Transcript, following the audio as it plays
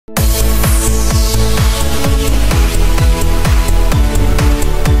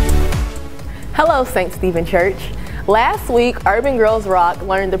Hello, St. Stephen Church. Last week, Urban Girls Rock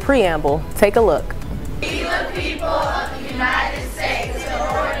learned the preamble. Take a look. We the people of the United States, in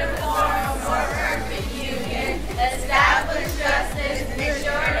order to form a more perfect union, establish justice,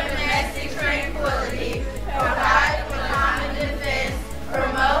 ensure domestic tranquility, provide for common defense,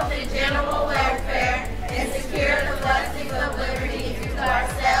 promote the general welfare, and secure the blessings of liberty to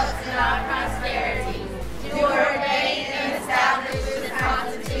ourselves and our posterity. To ordain and establish the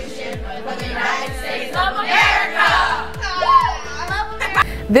Constitution of the United States of America.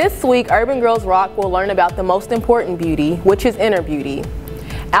 This week, Urban Girls Rock will learn about the most important beauty, which is inner beauty.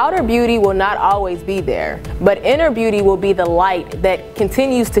 Outer beauty will not always be there, but inner beauty will be the light that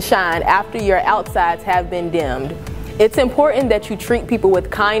continues to shine after your outsides have been dimmed. It's important that you treat people with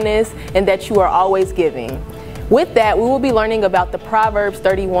kindness and that you are always giving. With that, we will be learning about the Proverbs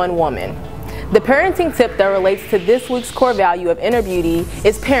 31 woman. The parenting tip that relates to this week's core value of inner beauty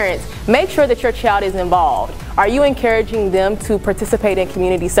is parents, make sure that your child is involved. Are you encouraging them to participate in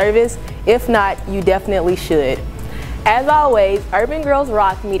community service? If not, you definitely should. As always, Urban Girls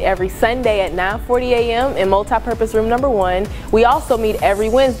Rock meet every Sunday at 9:40 a.m. in Multipurpose Room Number 1. We also meet every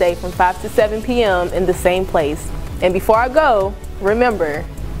Wednesday from 5 to 7 p.m. in the same place. And before I go, remember,